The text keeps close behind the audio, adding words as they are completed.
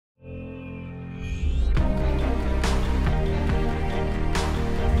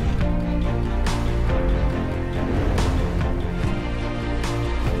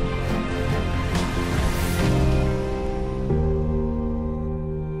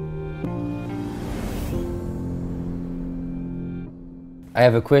I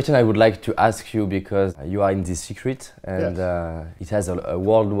have a question I would like to ask you because you are in this secret and Yes. it has a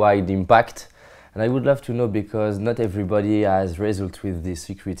worldwide impact. And I would love to know because not everybody has results with this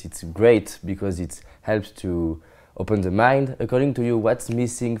secret. It's great because it helps to open the mind. According to you, what's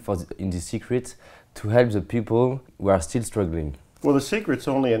missing in this secret to help the people who are still struggling? Well, the secret's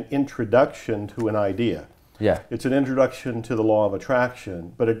only an introduction to an idea. Yeah. It's an introduction to the law of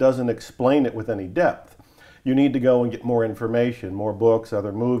attraction, but it doesn't explain it with any depth. You need to go and get more information, more books,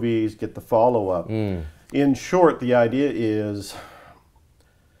 other movies, get the follow-up. In short, the idea is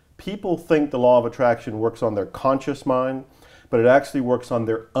people think the law of attraction works on their conscious mind, but it actually works on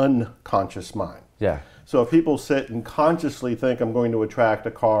their unconscious mind. Yeah. So if people sit and consciously think I'm going to attract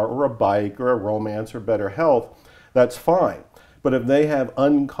a car or a bike or a romance or better health, that's fine. But if they have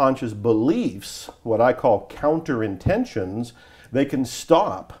unconscious beliefs, what I call counter intentions, they can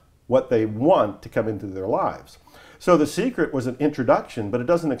stop what they want to come into their lives. So the secret was an introduction, but it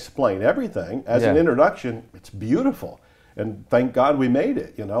doesn't explain everything. As an introduction, it's beautiful. And thank God we made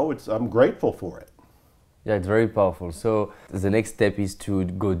it, you know, I'm grateful for it. Yeah, it's very powerful. So the next step is to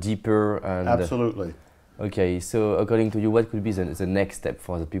go deeper and... Absolutely. Okay, so according to you, what could be the next step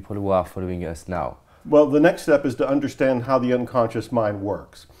for the people who are following us now? Well, the next step is to understand how the unconscious mind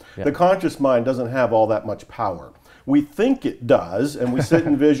works. Yeah. The conscious mind doesn't have all that much power. We think it does, and we sit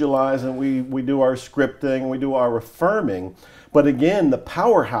and visualize, and we do our scripting, and we do our affirming. But again, the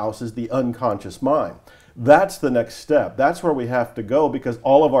powerhouse is the unconscious mind. That's the next step. That's where we have to go, because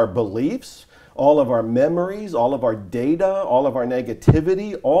all of our beliefs, all of our memories, all of our data, all of our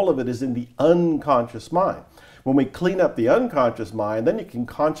negativity, all of it is in the unconscious mind. When we clean up the unconscious mind, then you can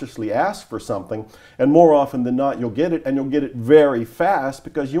consciously ask for something, and more often than not, you'll get it, and you'll get it very fast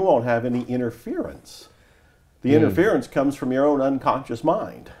because you won't have any interference. The interference comes from your own unconscious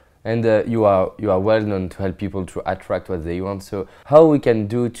mind. And you are well known to help people to attract what they want. So how we can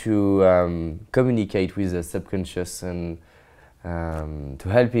do to communicate with the subconscious and to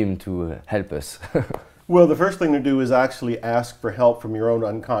help him to help us? Well, the first thing to do is actually ask for help from your own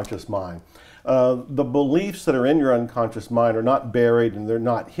unconscious mind. The beliefs that are in your unconscious mind are not buried and they're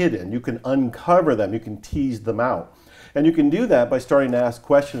not hidden. You can uncover them, you can tease them out. And you can do that by starting to ask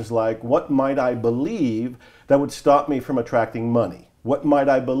questions like, what might I believe that would stop me from attracting money? What might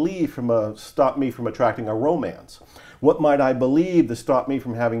I believe stop me from attracting a romance? What might I believe to stop me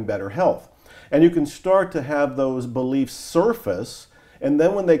from having better health? And you can start to have those beliefs surface, and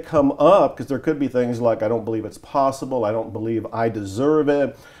then when they come up, because there could be things like, I don't believe it's possible, I don't believe I deserve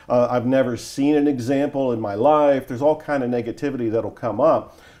it, I've never seen an example in my life, there's all kind of negativity that'll come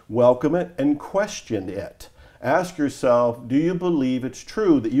up. Welcome it and question it. Ask yourself, do you believe it's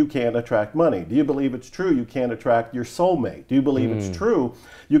true that you can't attract money? Do you believe it's true you can't attract your soulmate? Do you believe it's true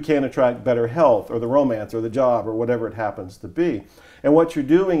you can't attract better health or the romance or the job or whatever it happens to be? And what you're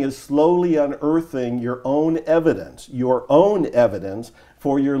doing is slowly unearthing your own evidence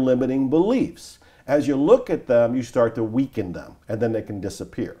for your limiting beliefs. As you look at them, you start to weaken them, and then they can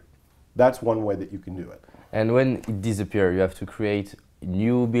disappear. That's one way that you can do it. And when it disappears, you have to create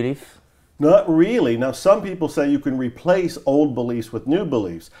new belief? Not really. Now, some people say you can replace old beliefs with new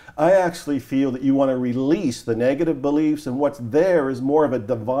beliefs. I actually feel that you want to release the negative beliefs, and what's there is more of a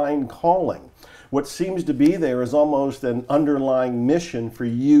divine calling. What seems to be there is almost an underlying mission for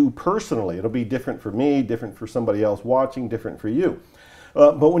you personally. It'll be different for me, different for somebody else watching, different for you.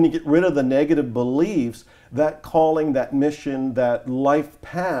 But when you get rid of the negative beliefs, that calling, that mission, that life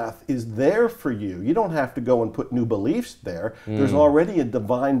path is there for you. You don't have to go and put new beliefs there. There's already a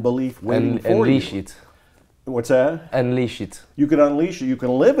divine belief waiting for you. Unleash it. What's that? Unleash it. You can unleash it. You can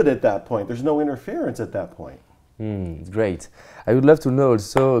live it at that point. There's no interference at that point. It's great. I would love to know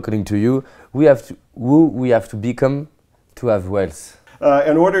also, according to you, who we have to become to have wealth.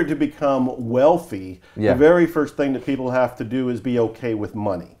 In order to become wealthy, the very first thing that people have to do is be okay with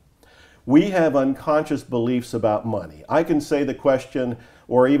money. We have unconscious beliefs about money. I can say the question,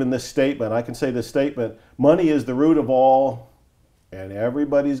 or even this statement, I can say this statement, money is the root of all, and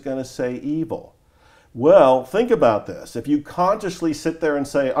everybody's going to say evil. Well, think about this. If you consciously sit there and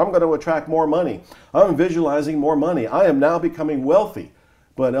say, I'm going to attract more money, I'm visualizing more money, I am now becoming wealthy,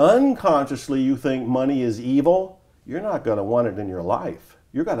 but unconsciously you think money is evil, you're not going to want it in your life.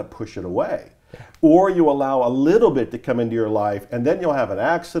 You're going to push it away. Or you allow a little bit to come into your life, and then you'll have an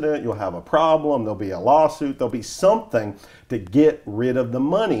accident, you'll have a problem, there'll be a lawsuit, there'll be something to get rid of the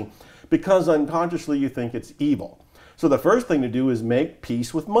money because unconsciously you think it's evil. So the first thing to do is make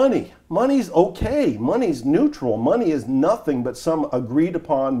peace with money. Money's okay. Money's neutral. Money is nothing but some agreed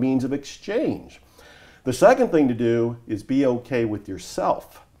upon means of exchange. The second thing to do is be okay with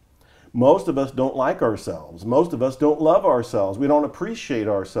yourself. Most of us don't like ourselves. Most of us don't love ourselves. We don't appreciate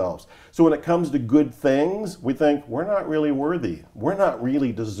ourselves. So when it comes to good things, we think we're not really worthy. We're not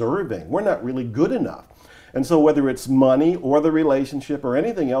really deserving. We're not really good enough. And so whether it's money or the relationship or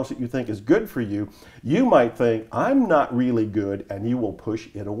anything else that you think is good for you, you might think, I'm not really good, and you will push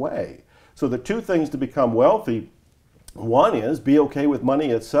it away. So the two things to become wealthy, one is be okay with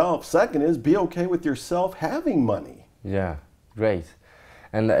money itself. Second is be okay with yourself having money. Yeah, great.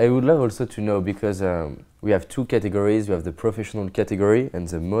 And I would love also to know, because we have two categories. We have the professional category and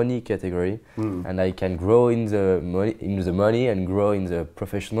the money category. And I can grow in the money and grow in the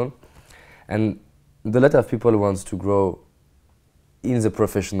professional. And a lot of people want to grow in the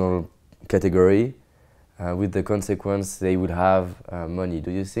professional category with the consequence they would have money.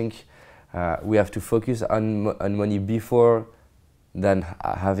 Do you think we have to focus on money before than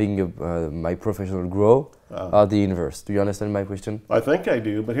having my professional grow, or the inverse? Do you understand my question? I think I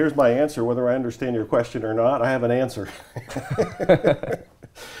do, but here's my answer. Whether I understand your question or not, I have an answer.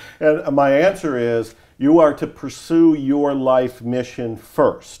 And my answer is, you are to pursue your life mission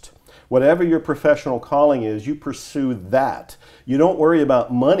first. Whatever your professional calling is, you pursue that. You don't worry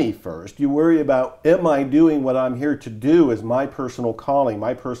about money first. You worry about, am I doing what I'm here to do as my personal calling,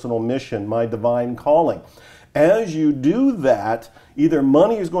 my personal mission, my divine calling? As you do that, either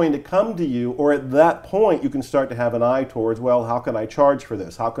money is going to come to you, or at that point you can start to have an eye towards, well, how can I charge for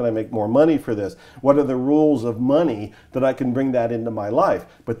this? How can I make more money for this? What are the rules of money that I can bring that into my life?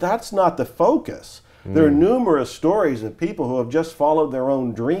 But that's not the focus. There are numerous stories of people who have just followed their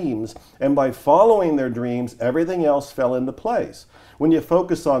own dreams, and by following their dreams, everything else fell into place. When you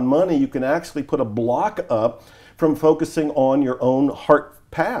focus on money, you can actually put a block up from focusing on your own heart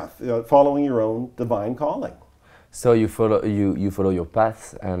path, following your own divine calling. So you follow your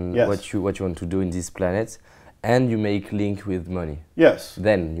path and Yes. what you want to do in this planet, and you make link with money. Yes.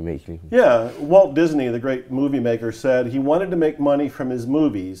 Then you make link. Yeah, Walt Disney, the great movie maker, said he wanted to make money from his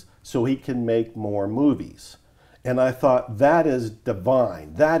movies so he can make more movies. And I thought, that is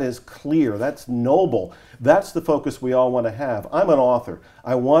divine, that is clear, that's noble. That's the focus we all want to have. I'm an author.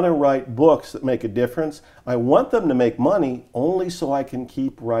 I want to write books that make a difference. I want them to make money only so I can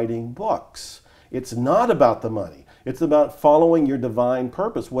keep writing books. It's not about the money. It's about following your divine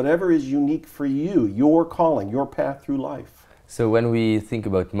purpose, whatever is unique for you, your calling, your path through life. So when we think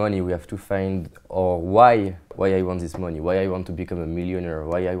about money, we have to find, or why I want this money, why I want to become a millionaire,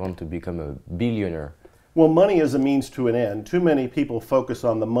 why I want to become a billionaire. Well, money is a means to an end. Too many people focus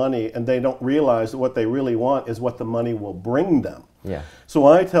on the money and they don't realize that what they really want is what the money will bring them. Yeah. So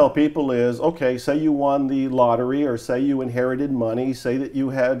what I tell people is, okay, say you won the lottery, or say you inherited money, say that you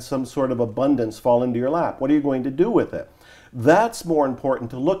had some sort of abundance fall into your lap. What are you going to do with it? That's more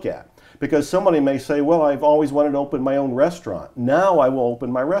important to look at, because somebody may say, well, I've always wanted to open my own restaurant. Now I will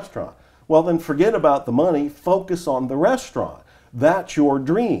open my restaurant. Well, then forget about the money, focus on the restaurant. That's your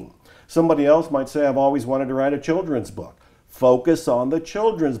dream. Somebody else might say, I've always wanted to write a children's book. Focus on the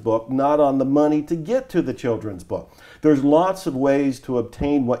children's book, not on the money to get to the children's book. There's lots of ways to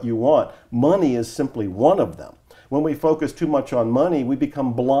obtain what you want. Money is simply one of them. When we focus too much on money, we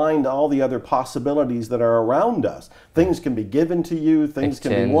become blind to all the other possibilities that are around us. Things can be given to you, things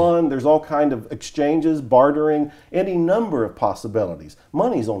can be won. There's all kinds of exchanges, bartering, any number of possibilities.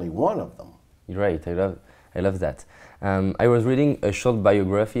 Money is only one of them. Right, I love that. I was reading a short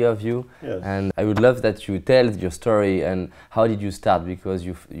biography of you, Yes. and I would love that you tell your story and how did you start, because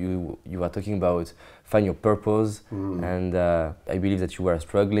you are talking about find your purpose, and I believe that you were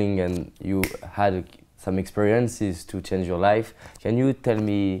struggling and you had some experiences to change your life. Can you tell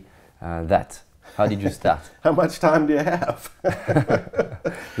me that? How did you start? How much time do you have?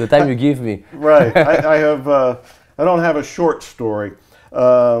 The time you give me. Right. I don't have a short story.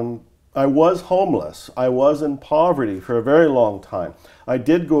 I was homeless. I was in poverty for a very long time. I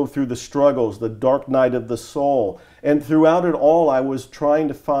did go through the struggles, the dark night of the soul. And throughout it all, I was trying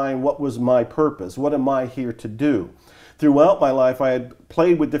to find what was my purpose. What am I here to do? Throughout my life, I had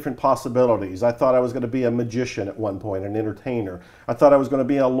played with different possibilities. I thought I was going to be a magician at one point, an entertainer. I thought I was going to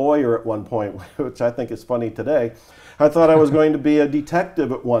be a lawyer at one point, which I think is funny today. I thought I was going to be a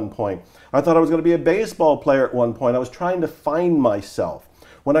detective at one point. I thought I was going to be a baseball player at one point. I was trying to find myself.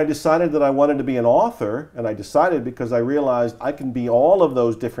 When I decided that I wanted to be an author, and I decided because I realized I can be all of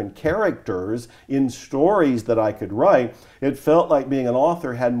those different characters in stories that I could write, it felt like being an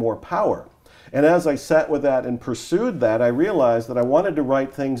author had more power. And as I sat with that and pursued that, I realized that I wanted to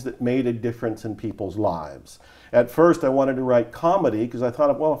write things that made a difference in people's lives. At first, I wanted to write comedy because I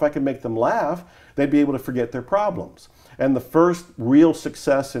thought, well, if I could make them laugh, they'd be able to forget their problems. And the first real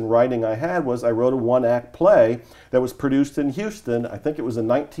success in writing I had was I wrote a one-act play that was produced in Houston. I think it was in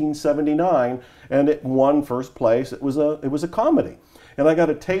 1979, and it won first place. It was a comedy. And I got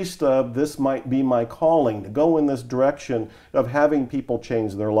a taste of this might be my calling, to go in this direction of having people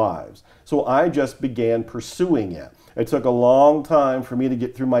change their lives. So I just began pursuing it. It took a long time for me to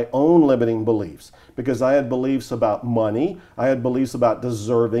get through my own limiting beliefs, because I had beliefs about money, I had beliefs about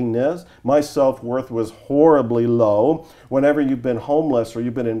deservingness, my self-worth was horribly low. Whenever you've been homeless or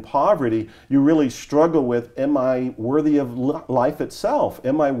you've been in poverty, you really struggle with, am I worthy of life itself?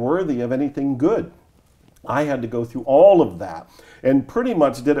 Am I worthy of anything good? I had to go through all of that and pretty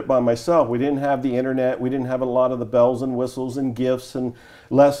much did it by myself. We didn't have the internet. We didn't have a lot of the bells and whistles and gifts and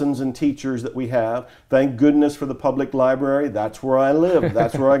lessons and teachers that we have. Thank goodness for the public library. That's where I lived.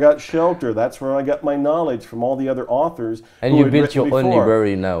 That's where I got shelter. That's where I got my knowledge from all the other authors. And you built your own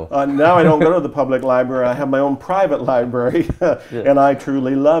library now. Now I don't go to the public library. I have my own private library, and I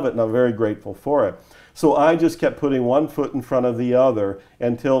truly love it, and I'm very grateful for it. So I just kept putting one foot in front of the other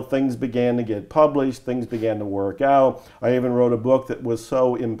until things began to get published, things began to work out. I even wrote a book that was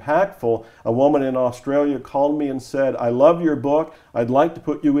so impactful. A woman in Australia called me and said, I love your book. I'd like to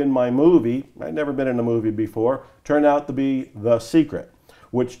put you in my movie. I'd never been in a movie before. Turned out to be The Secret,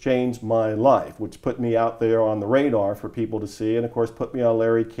 which changed my life, which put me out there on the radar for people to see, and of course put me on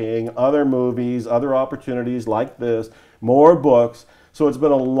Larry King, other movies, other opportunities like this, more books. So it's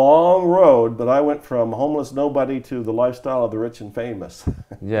been a long road, but I went from homeless nobody to the lifestyle of the rich and famous.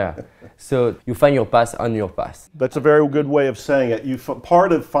 Yeah. So you find your path on your path. That's a very good way of saying it.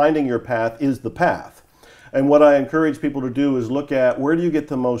 Part of finding your path is the path. And what I encourage people to do is look at, where do you get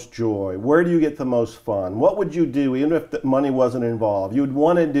the most joy? Where do you get the most fun? What would you do even if the money wasn't involved? You would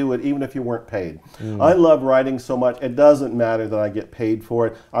want to do it even if you weren't paid. I love writing so much, it doesn't matter that I get paid for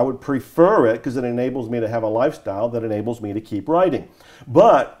it. I would prefer it because it enables me to have a lifestyle that enables me to keep writing.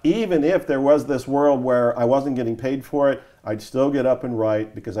 But even if there was this world where I wasn't getting paid for it, I'd still get up and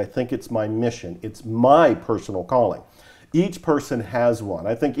write because I think it's my mission. It's my personal calling. Each person has one.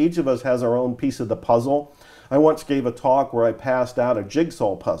 I think each of us has our own piece of the puzzle. I once gave a talk where I passed out a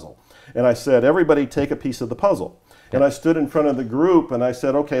jigsaw puzzle. And I said, everybody take a piece of the puzzle. And I stood in front of the group and I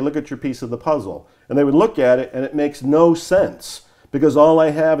said, okay, look at your piece of the puzzle. And they would look at it and it makes no sense because all I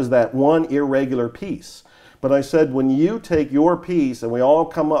have is that one irregular piece. But I said, when you take your piece and we all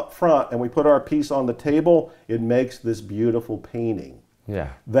come up front and we put our piece on the table, it makes this beautiful painting. Yeah.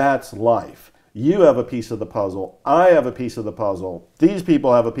 That's life. You have a piece of the puzzle. I have a piece of the puzzle. These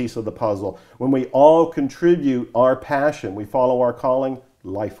people have a piece of the puzzle. When we all contribute our passion, we follow our calling,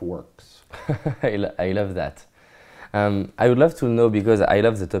 life works. I love that. I would love to know, because I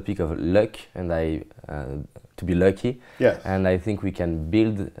love the topic of luck and to be lucky. Yes. And I think we can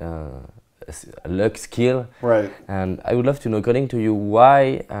build a luck skill. Right. And I would love to know, according to you,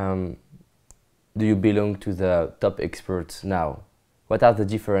 why do you belong to the top experts now? What are the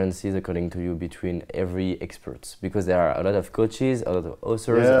differences, according to you, between every expert? Because there are a lot of coaches, a lot of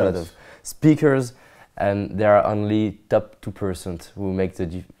authors, a lot of speakers, and there are only top 2% who make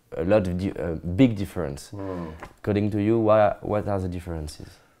a big difference. According to you, what are the differences?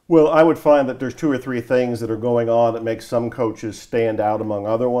 Well, I would find that there's 2 or 3 things that are going on that make some coaches stand out among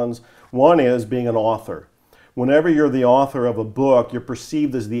other ones. One is being an author. Whenever you're the author of a book, you're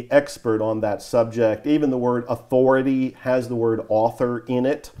perceived as the expert on that subject. Even the word authority has the word author in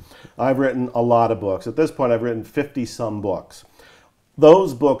it. I've written a lot of books. At this point, I've written 50-some books.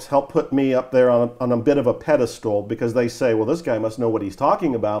 Those books help put me up there on a bit of a pedestal because they say, well, this guy must know what he's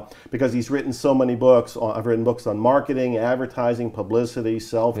talking about because he's written so many books. I've written books on marketing, advertising, publicity,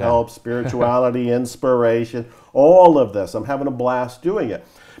 self-help, spirituality, inspiration, all of this. I'm having a blast doing it.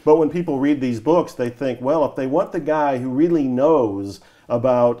 But when people read these books, they think, well, if they want the guy who really knows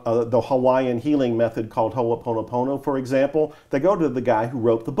about the Hawaiian healing method called Ho'oponopono, for example, they go to the guy who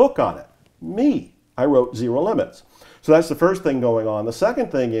wrote the book on it. Me. I wrote Zero Limits. So that's the first thing going on. The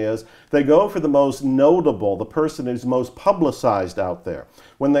second thing is they go for the most notable, the person who's most publicized out there.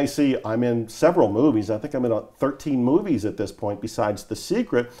 When they see I'm in several movies, I think I'm in 13 movies at this point besides The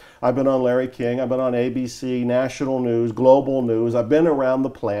Secret. I've been on Larry King, I've been on ABC, national news, global news, I've been around the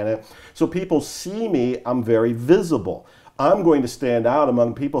planet. So people see me, I'm very visible. I'm going to stand out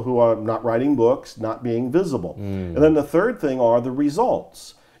among people who are not writing books, not being visible. And then the third thing are the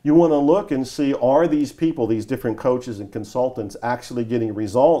results. You want to look and see, are these people, these different coaches and consultants, actually getting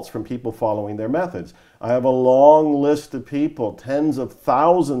results from people following their methods? I have a long list of people, tens of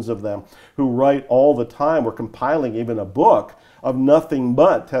thousands of them, who write all the time. We're compiling even a book of nothing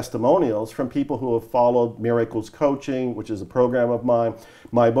but testimonials from people who have followed Miracles Coaching, which is a program of mine,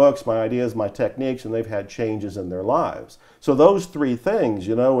 my books, my ideas, my techniques, and they've had changes in their lives. So those three things,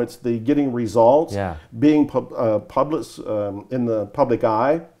 you know, it's the getting results, being published in the public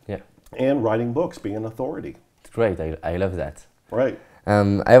eye, and writing books, being an authority. Great, I love that. Right.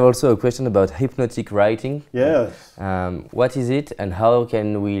 I have also a question about hypnotic writing. Yes. What is it, and how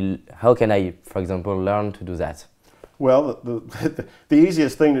can I, for example, learn to do that? Well, the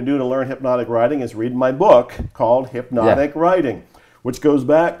easiest thing to do to learn hypnotic writing is read my book called Hypnotic Writing, which goes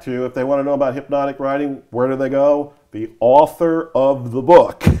back to, if they want to know about hypnotic writing, where do they go? The author of the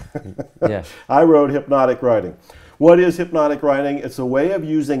book. I wrote Hypnotic Writing. What is hypnotic writing? It's a way of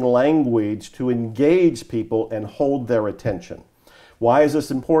using language to engage people and hold their attention. Why is this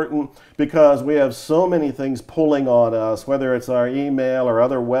important? Because we have so many things pulling on us, whether it's our email or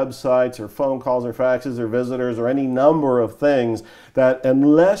other websites or phone calls or faxes or visitors or any number of things, that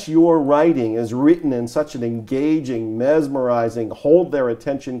unless your writing is written in such an engaging, mesmerizing, hold their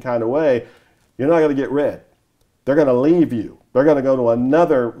attention kind of way, you're not going to get read. They're going to leave you. They're going to go to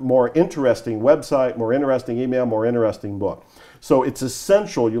another more interesting website, more interesting email, more interesting book. So it's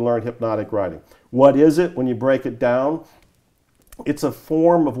essential you learn hypnotic writing. What is it when you break it down? It's a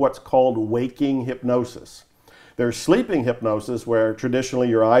form of what's called waking hypnosis. There's sleeping hypnosis, where traditionally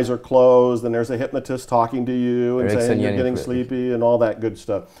your eyes are closed and there's a hypnotist talking to you and saying you're getting sleepy and all that good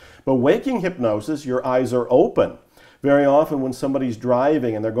stuff. But waking hypnosis, your eyes are open. Very often when somebody's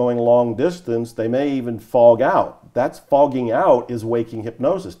driving and they're going long distance, they may even fog out. That's fogging out is waking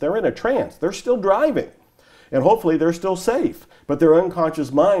hypnosis. They're in a trance. They're still driving. And hopefully they're still safe. But their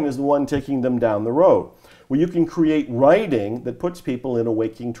unconscious mind is the one taking them down the road. Well, you can create writing that puts people in a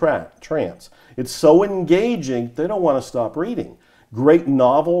waking trance. It's so engaging, they don't want to stop reading. Great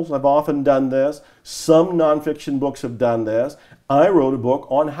novels have often done this. Some nonfiction books have done this. I wrote a book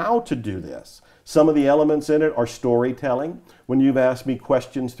on how to do this. Some of the elements in it are storytelling. When you've asked me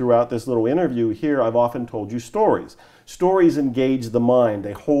questions throughout this little interview here, I've often told you stories. Stories engage the mind.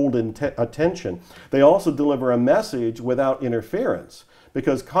 They hold attention. They also deliver a message without interference,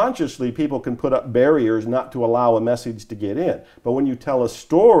 because consciously people can put up barriers not to allow a message to get in. But when you tell a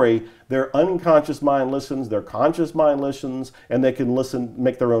story, their unconscious mind listens, their conscious mind listens, and they can listen,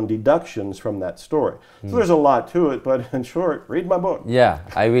 make their own deductions from that story. So there's a lot to it, but in short, read my book. Yeah,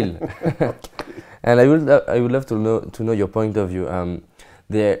 I will. And I would love to know your point of view.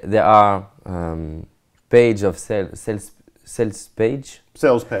 There are page of sales page.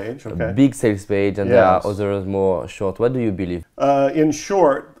 Sales page, okay. A big sales page, and there are others more short. What do you believe? In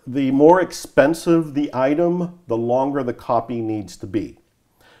short, the more expensive the item, the longer the copy needs to be.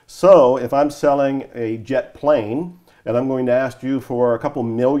 So if I'm selling a jet plane and I'm going to ask you for a couple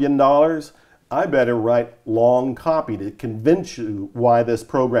 $1 million, I better write long copy to convince you why this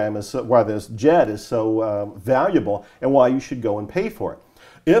program is why this jet is so valuable and why you should go and pay for it.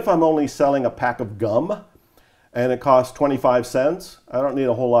 If I'm only selling a pack of gum and it costs 25 cents, I don't need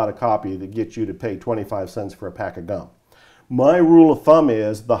a whole lot of copy to get you to pay 25 cents for a pack of gum. My rule of thumb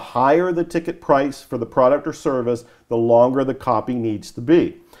is the higher the ticket price for the product or service, the longer the copy needs to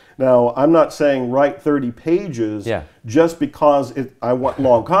be. Now, I'm not saying write 30 pages just because I want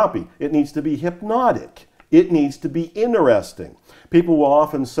long copy. It needs to be hypnotic. It needs to be interesting. People will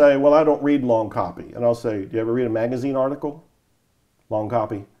often say, well, I don't read long copy. And I'll say, do you ever read a magazine article? Long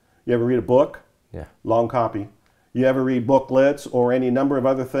copy. You ever read a book? Long copy. You ever read booklets or any number of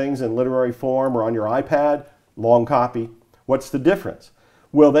other things in literary form or on your iPad? Long copy. What's the difference?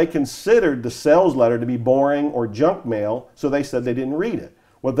 Well, they considered the sales letter to be boring or junk mail, so they said they didn't read it.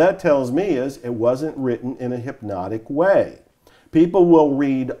 What that tells me is it wasn't written in a hypnotic way. People will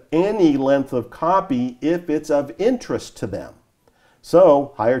read any length of copy if it's of interest to them.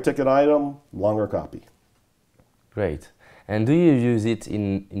 So, higher ticket item, longer copy. Great. And do you use it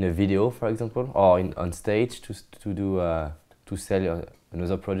in a video, for example, or on stage to sell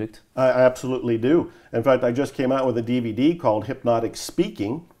another product? I absolutely do. In fact, I just came out with a DVD called Hypnotic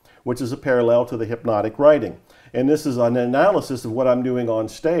Speaking, which is a parallel to the hypnotic writing. And this is an analysis of what I'm doing on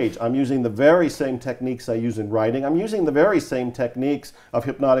stage. I'm using the very same techniques I use in writing. I'm using the very same techniques of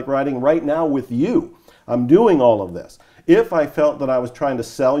hypnotic writing right now with you. I'm doing all of this. If I felt that I was trying to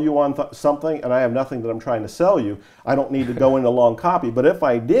sell you on something and I have nothing that I'm trying to sell you, I don't need to go into long copy. But if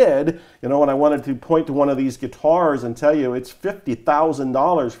I did, you know, and I wanted to point to one of these guitars and tell you it's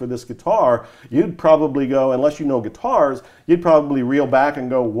 $50,000 for this guitar, you'd probably go, unless you know guitars, you'd probably reel back and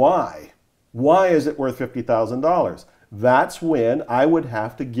go, why? Why is it worth $50,000? That's when I would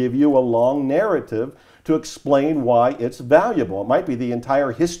have to give you a long narrative to explain why it's valuable. It might be the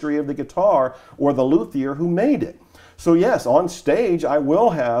entire history of the guitar or the luthier who made it. So yes, on stage I will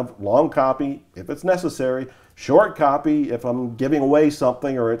have long copy if it's necessary, short copy if I'm giving away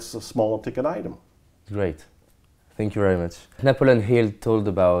something or it's a small ticket item. Great. Thank you very much. Napoleon Hill told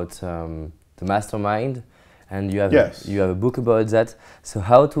about the mastermind, and Yes. you have a book about that. So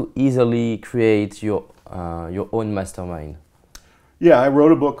how to easily create your own mastermind? Yeah, I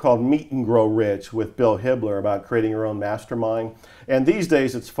wrote a book called Meet and Grow Rich with Bill Hibbler about creating your own mastermind. And these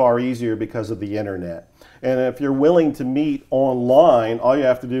days it's far easier because of the internet. And if you're willing to meet online, all you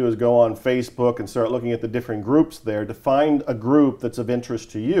have to do is go on Facebook and start looking at the different groups there to find a group that's of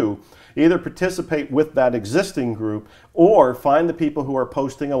interest to you. Either participate with that existing group or find the people who are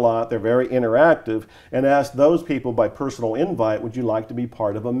posting a lot, they're very interactive, and ask those people by personal invite, would you like to be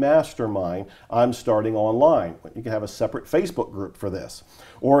part of a mastermind I'm starting online? You can have a separate Facebook group for this,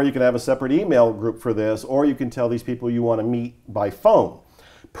 or you can have a separate email group for this, or you can tell these people you want to meet by phone.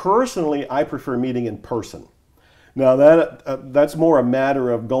 Personally, I prefer meeting in person. Now that's more a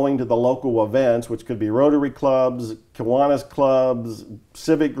matter of going to the local events, which could be Rotary clubs, Kiwanis clubs,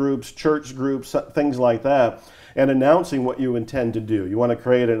 civic groups, church groups, things like that, and announcing what you intend to do. You want to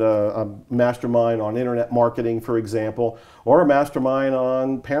create a mastermind on internet marketing, for example, or a mastermind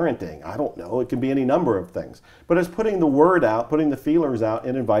on parenting. I don't know, it can be any number of things. But it's putting the word out, putting the feelers out,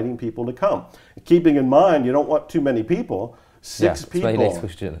 and inviting people to come. Keeping in mind, you don't want too many people. Six people. That's my next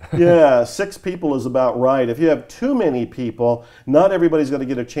question. Yeah, 6 people is about right. If you have too many people, not everybody's going to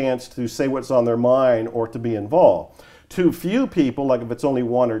get a chance to say what's on their mind or to be involved. Too few people, like if it's only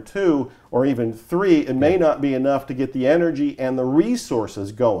 1 or 2 or even 3, it may not be enough to get the energy and the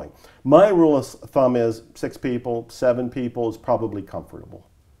resources going. My rule of thumb is 6 people, 7 people is probably comfortable.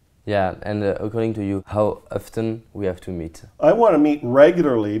 Yeah, and according to you, how often we have to meet? I want to meet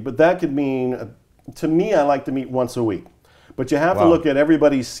regularly, but that could mean, to me, I like to meet once a week. But you have to look at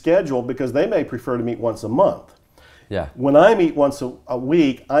everybody's schedule because they may prefer to meet once a month. Yeah. When I meet once a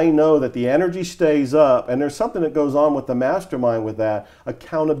week, I know that the energy stays up, and there's something that goes on with the mastermind with that.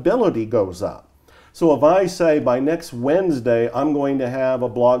 Accountability goes up. So if I say by next Wednesday I'm going to have a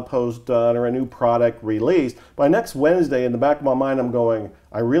blog post done or a new product released, by next Wednesday in the back of my mind I'm going,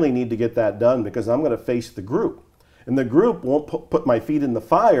 I really need to get that done because I'm going to face the group. And the group won't put my feet in the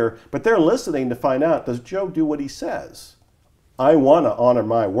fire, but they're listening to find out, does Joe do what he says? I want to honor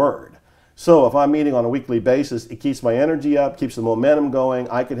my word. So if I'm meeting on a weekly basis, it keeps my energy up, keeps the momentum going,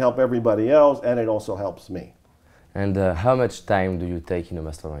 I can help everybody else, and it also helps me. And how much time do you take in a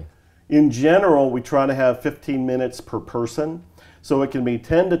mastermind? In general, we try to have 15 minutes per person. So it can be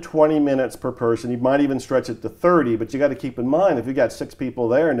 10 to 20 minutes per person. You might even stretch it to 30, but you got to keep in mind, if you got 6 people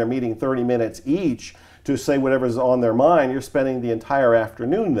there and they're meeting 30 minutes each to say whatever's on their mind, you're spending the entire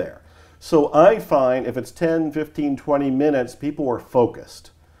afternoon there. So I find if it's 10, 15, 20 minutes, people are focused.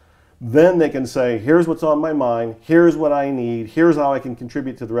 Then they can say, here's what's on my mind, here's what I need, here's how I can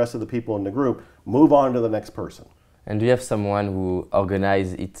contribute to the rest of the people in the group, move on to the next person. And do you have someone who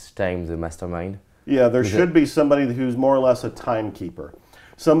organizes each time the mastermind? Yeah, there should be somebody who's more or less a timekeeper.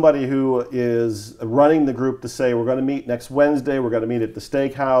 Somebody who is running the group to say, we're going to meet next Wednesday, we're going to meet at the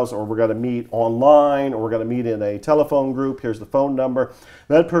steakhouse, or we're going to meet online, or we're going to meet in a telephone group, here's the phone number.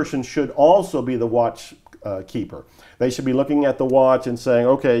 That person should also be the watch keeper. They should be looking at the watch and saying,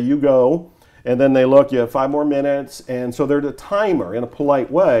 okay, you go, and then they look, you have 5 more minutes, and so they're the timer in a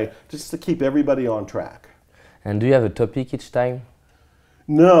polite way, just to keep everybody on track. And do you have a topic each time?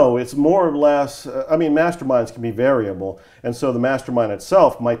 No, it's more or less, I mean, masterminds can be variable, and so the mastermind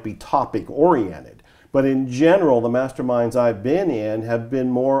itself might be topic-oriented. But in general, the masterminds I've been in have been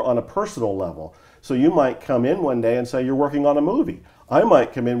more on a personal level. So you might come in one day and say you're working on a movie. I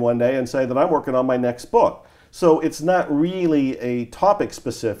might come in one day and say that I'm working on my next book. So it's not really a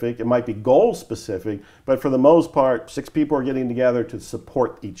topic-specific, it might be goal-specific, but for the most part, 6 people are getting together to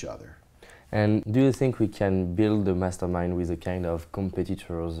support each other. And do you think we can build a mastermind with a kind of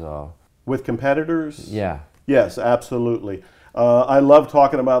competitors or? With competitors? Yeah. Yes, absolutely. I love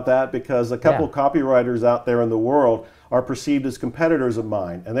talking about that because a couple of copywriters out there in the world are perceived as competitors of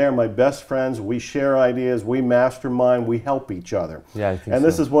mine, and they are my best friends. We share ideas, we mastermind, we help each other. Yeah, I think and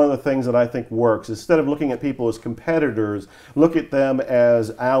this so. is one of the things that I think works. Instead of looking at people as competitors, look at them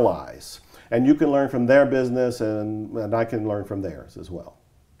as allies. And you can learn from their business, and I can learn from theirs as well.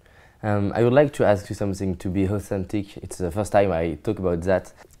 I would like to ask you something to be authentic. It's the first time I talk about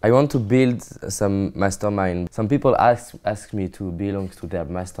that. I want to build some mastermind. Some people ask me to belong to their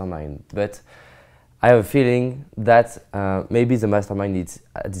mastermind, but I have a feeling that maybe the mastermind is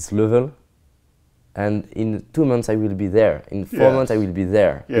at this level, and in 2 months I will be there. In 4 months I will be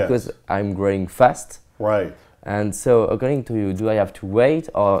there because I'm growing fast. Right. And so according to you, do I have to wait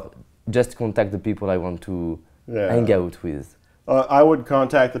or just contact the people I want to hang out with? I would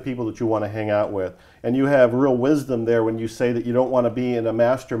contact the people that you want to hang out with. And you have real wisdom there when you say that you don't want to be in a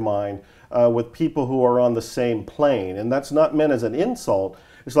mastermind with people who are on the same plane. And that's not meant as an insult.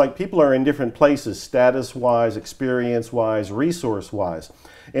 It's like people are in different places, status-wise, experience-wise, resource-wise.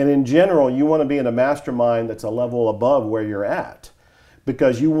 And in general, you want to be in a mastermind that's a level above where you're at,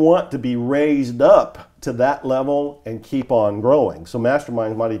 because you want to be raised up to that level and keep on growing. So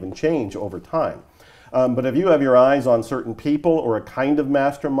masterminds might even change over time. But if you have your eyes on certain people or a kind of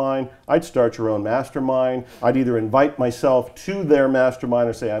mastermind, I'd start your own mastermind. I'd either invite myself to their mastermind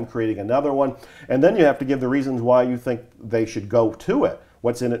or say I'm creating another one. And then you have to give the reasons why you think they should go to it.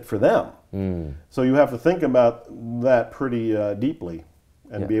 What's in it for them? So you have to think about that pretty deeply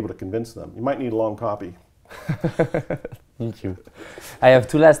and be able to convince them. You might need a long copy. Thank you. I have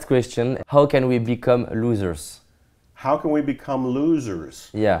two last questions. How can we become losers? How can we become losers?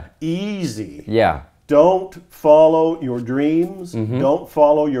 Yeah. Easy. Yeah. Don't follow your dreams. Don't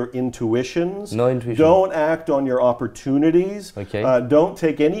follow your intuitions. No intuition. Don't act on your opportunities. Okay. Don't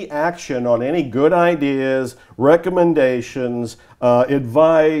take any action on any good ideas, recommendations,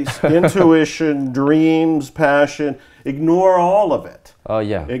 advice, intuition, dreams, passion. Ignore all of it. Oh,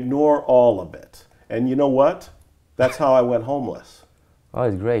 yeah. Ignore all of it. And you know what? That's how I went homeless. Oh,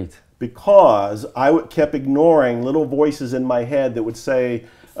 it's great. Because I kept ignoring little voices in my head that would say,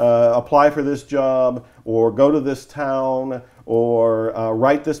 apply for this job, or go to this town, or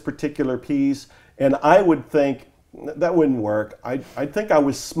write this particular piece. And I would think, that wouldn't work. I'd think I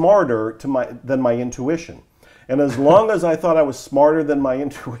was smarter than my intuition. And as long as I thought I was smarter than my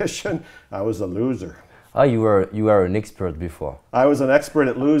intuition, I was a loser. Oh, you were an expert before. I was an expert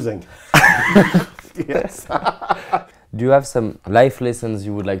at losing. Yes. Do you have some life lessons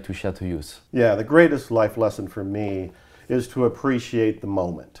you would like to share to youth? Yeah, the greatest life lesson for me is to appreciate the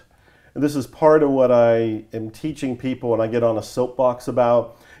moment. And this is part of what I am teaching people when I get on a soapbox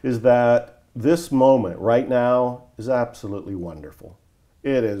about, is that this moment right now is absolutely wonderful.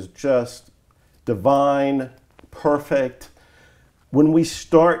 It is just divine, perfect. When we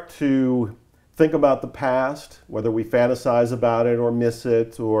start to think about the past, whether we fantasize about it or miss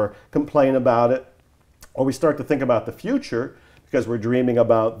it or complain about it, or we start to think about the future because we're dreaming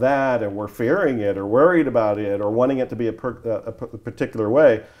about that and we're fearing it or worried about it or wanting it to be a particular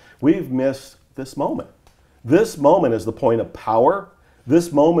way, we've missed this moment. This moment is the point of power.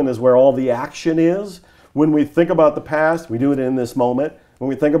 This moment is where all the action is. When we think about the past, we do it in this moment. When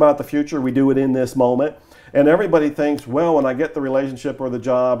we think about the future, we do it in this moment. And everybody thinks, well, when I get the relationship or the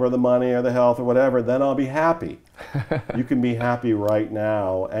job or the money or the health or whatever, then I'll be happy. You can be happy right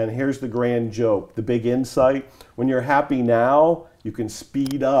now. And here's the grand joke, the big insight. When you're happy now, you can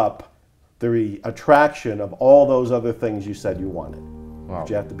speed up the attraction of all those other things you said you wanted. Wow. But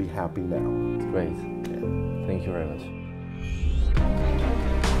you have to be happy now. Great. Yeah. Thank you very much.